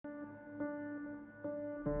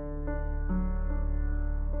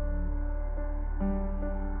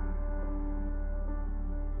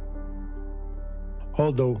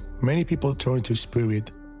Although many people turn to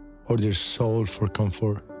spirit or their soul for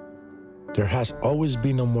comfort, there has always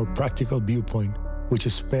been a more practical viewpoint which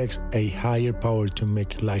expects a higher power to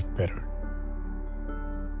make life better.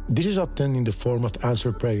 This is often in the form of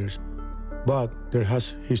answered prayers, but there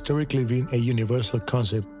has historically been a universal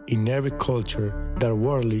concept in every culture that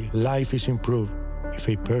worldly life is improved if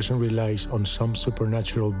a person relies on some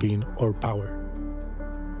supernatural being or power.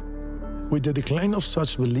 With the decline of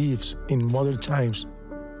such beliefs in modern times,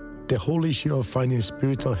 the whole issue of finding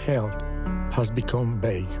spiritual health has become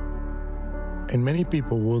vague, and many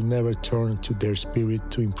people will never turn to their spirit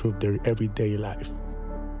to improve their everyday life.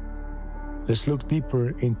 Let's look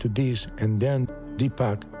deeper into this, and then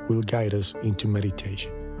Deepak will guide us into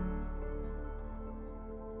meditation.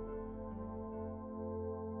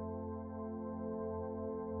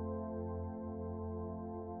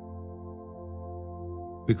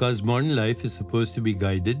 Because modern life is supposed to be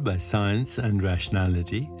guided by science and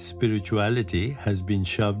rationality, spirituality has been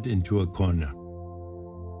shoved into a corner.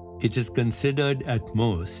 It is considered at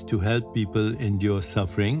most to help people endure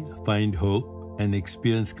suffering, find hope, and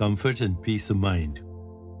experience comfort and peace of mind.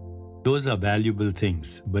 Those are valuable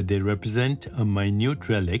things, but they represent a minute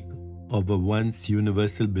relic of a once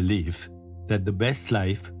universal belief that the best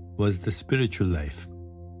life was the spiritual life.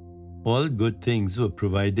 All good things were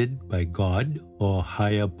provided by God or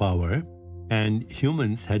higher power, and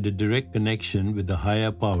humans had a direct connection with the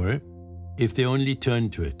higher power if they only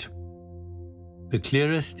turned to it. The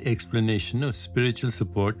clearest explanation of spiritual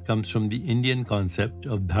support comes from the Indian concept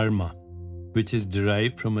of dharma, which is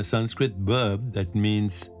derived from a Sanskrit verb that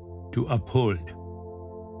means to uphold.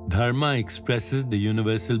 Dharma expresses the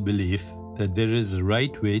universal belief that there is a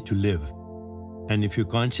right way to live, and if you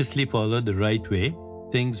consciously follow the right way,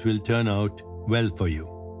 things will turn out well for you.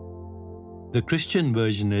 The Christian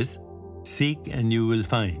version is, seek and you will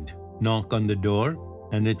find, knock on the door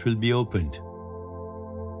and it will be opened.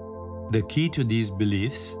 The key to these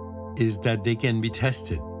beliefs is that they can be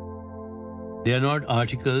tested. They are not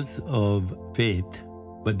articles of faith,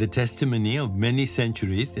 but the testimony of many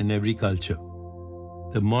centuries in every culture.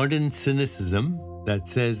 The modern cynicism that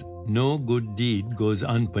says no good deed goes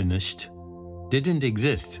unpunished didn't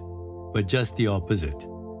exist, but just the opposite,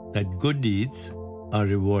 that good deeds are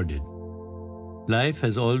rewarded. Life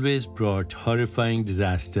has always brought horrifying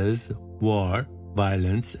disasters, war,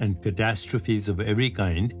 violence, and catastrophes of every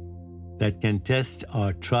kind that can test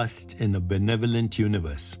our trust in a benevolent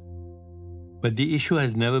universe. But the issue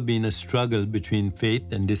has never been a struggle between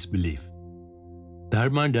faith and disbelief.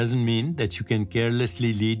 Dharma doesn't mean that you can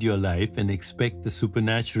carelessly lead your life and expect the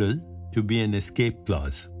supernatural to be an escape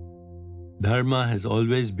clause. Dharma has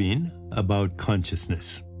always been about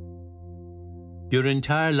consciousness. Your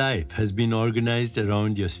entire life has been organized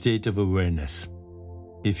around your state of awareness.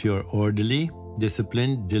 If you're orderly,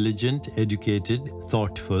 disciplined, diligent, educated,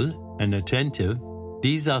 thoughtful, and attentive,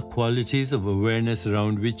 these are qualities of awareness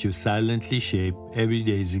around which you silently shape every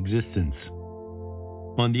day's existence.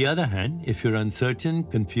 On the other hand, if you're uncertain,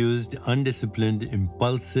 confused, undisciplined,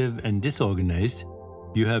 impulsive, and disorganized,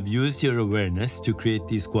 you have used your awareness to create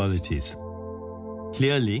these qualities.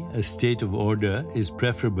 Clearly, a state of order is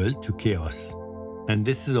preferable to chaos. And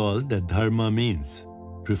this is all that dharma means,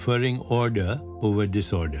 preferring order over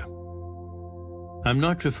disorder. I'm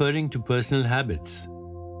not referring to personal habits.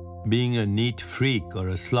 Being a neat freak or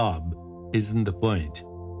a slob isn't the point.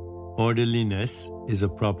 Orderliness is a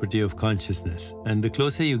property of consciousness, and the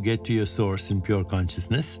closer you get to your source in pure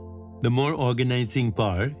consciousness, the more organizing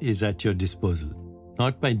power is at your disposal,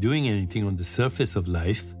 not by doing anything on the surface of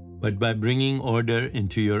life, but by bringing order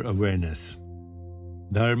into your awareness.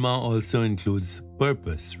 Dharma also includes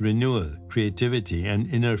purpose, renewal, creativity, and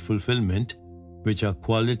inner fulfillment, which are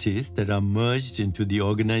qualities that are merged into the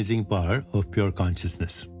organizing power of pure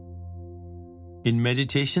consciousness. In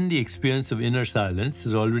meditation, the experience of inner silence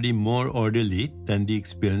is already more orderly than the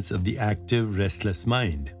experience of the active, restless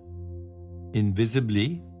mind.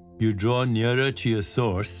 Invisibly, you draw nearer to your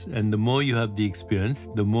source, and the more you have the experience,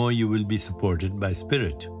 the more you will be supported by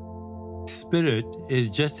spirit. Spirit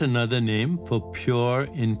is just another name for pure,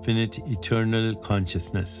 infinite, eternal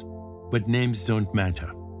consciousness. But names don't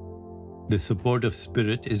matter. The support of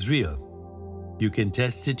spirit is real. You can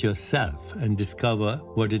test it yourself and discover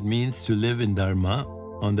what it means to live in Dharma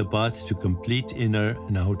on the path to complete inner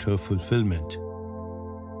and outer fulfillment.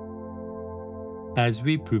 As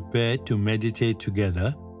we prepare to meditate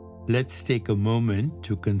together, let's take a moment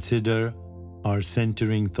to consider our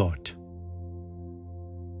centering thought.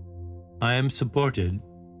 I am supported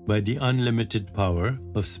by the unlimited power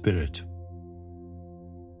of Spirit.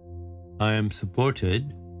 I am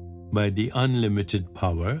supported by the unlimited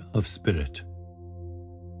power of Spirit.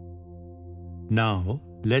 Now,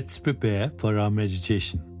 let's prepare for our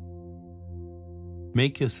meditation.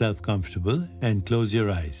 Make yourself comfortable and close your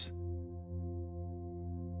eyes.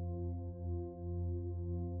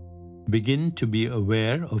 Begin to be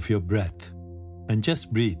aware of your breath and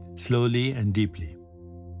just breathe slowly and deeply.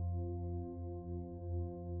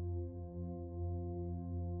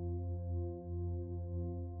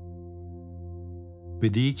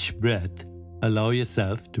 With each breath, allow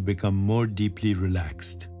yourself to become more deeply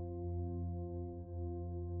relaxed.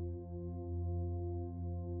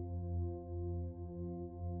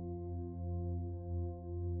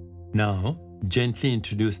 Now, gently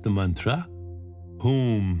introduce the mantra,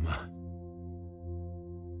 Hum.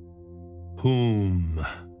 Hum.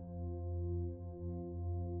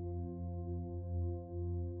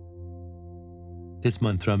 This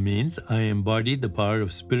mantra means I embody the power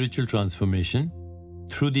of spiritual transformation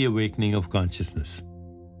through the awakening of consciousness.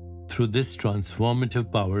 Through this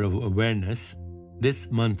transformative power of awareness,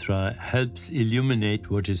 this mantra helps illuminate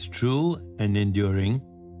what is true and enduring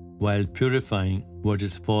while purifying what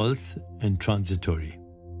is false and transitory.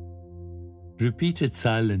 Repeat it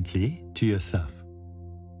silently to yourself.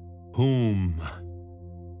 Hum.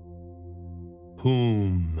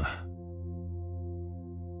 Hum.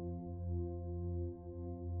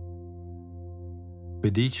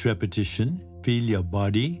 With each repetition, feel your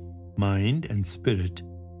body, mind, and spirit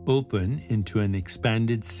open into an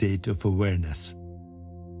expanded state of awareness.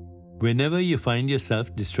 Whenever you find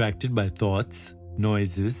yourself distracted by thoughts,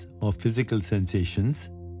 noises, or physical sensations,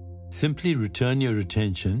 simply return your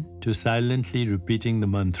attention to silently repeating the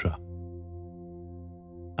mantra.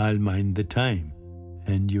 I'll mind the time,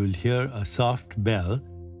 and you'll hear a soft bell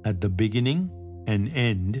at the beginning and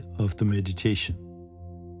end of the meditation.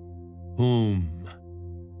 Hum.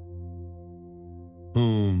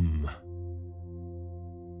 Hum.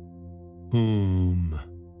 Hum.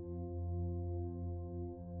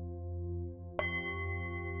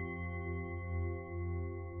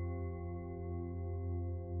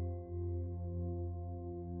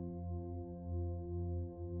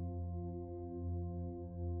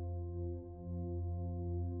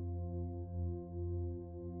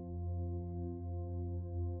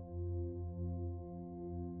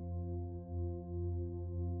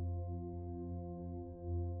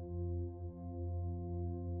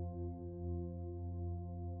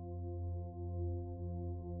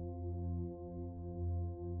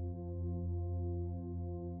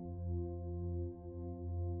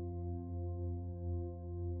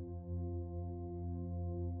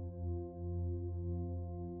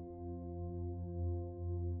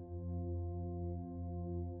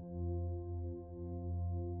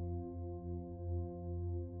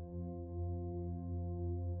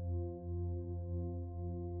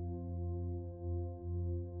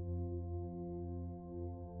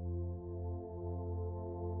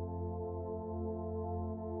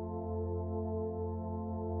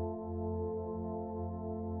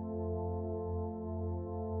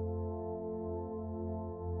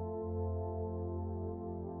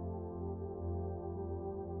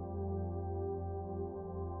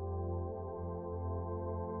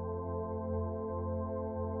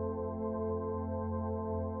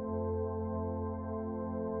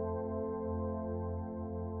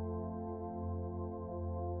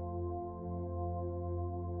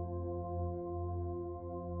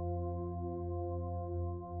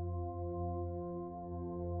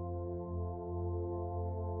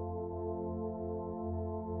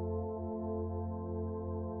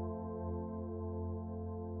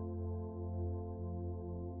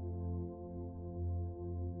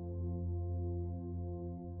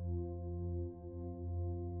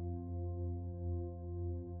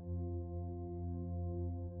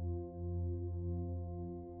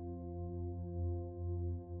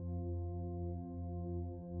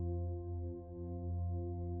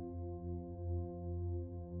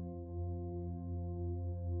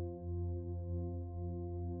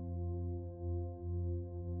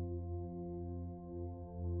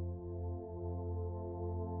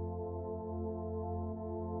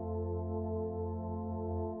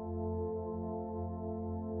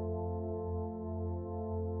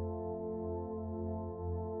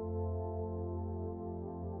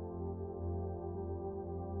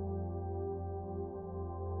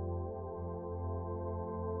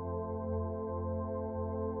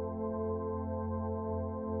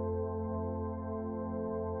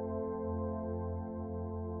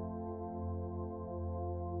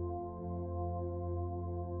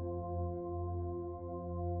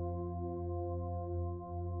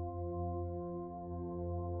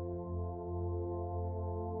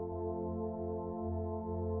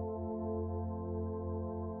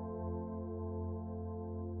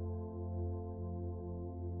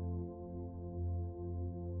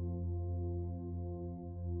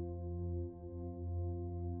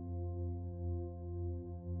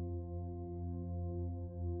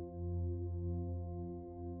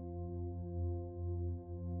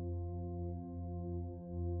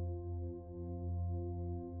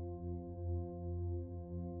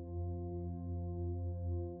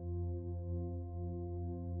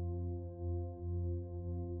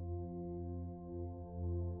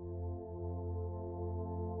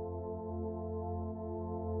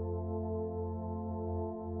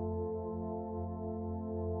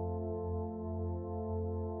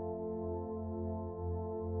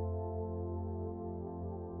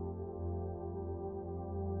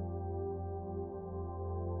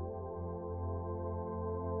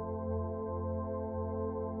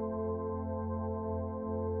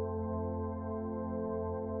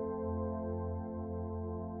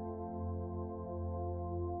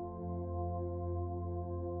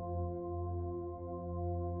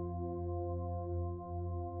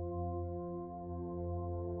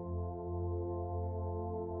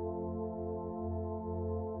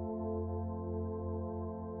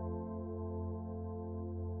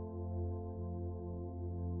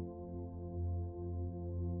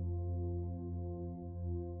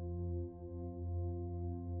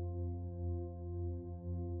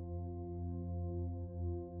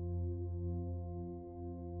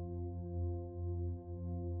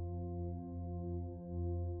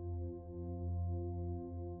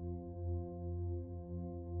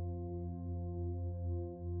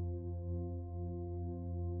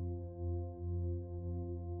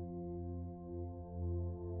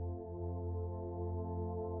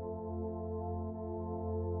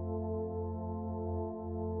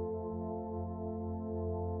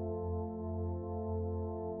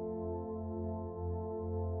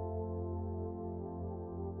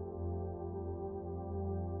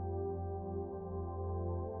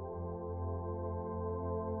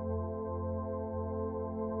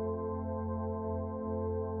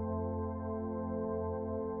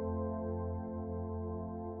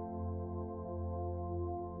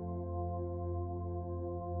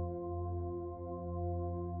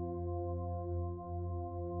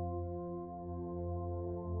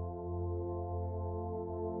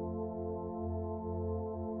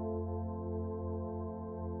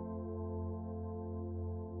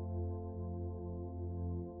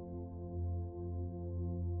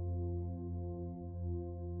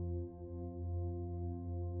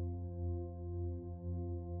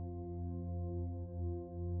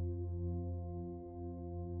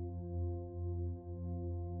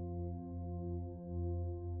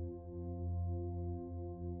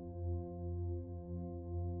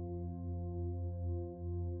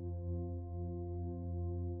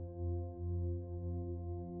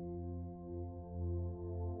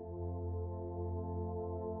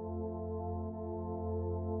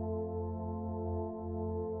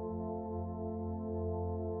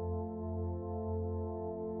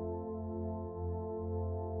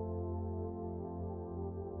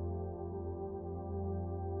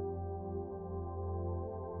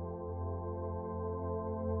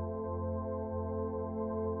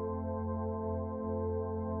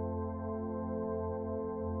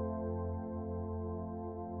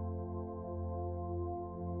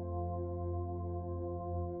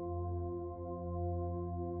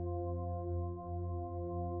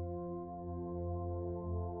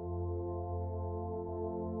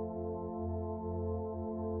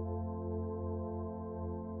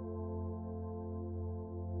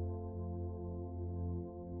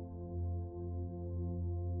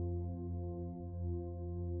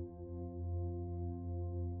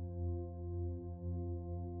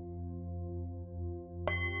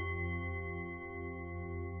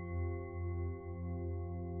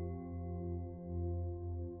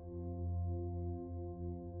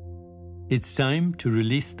 It's time to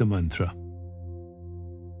release the mantra.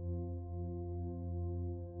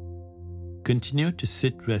 Continue to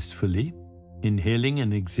sit restfully, inhaling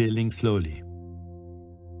and exhaling slowly.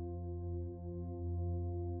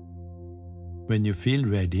 When you feel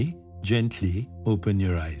ready, gently open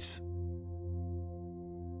your eyes.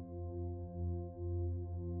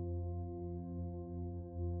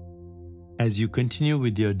 As you continue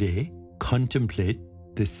with your day, contemplate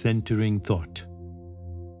this centering thought.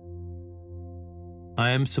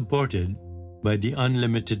 I am supported by the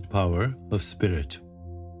unlimited power of Spirit.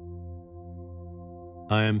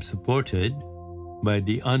 I am supported by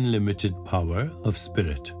the unlimited power of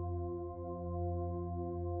Spirit.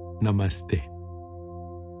 Namaste.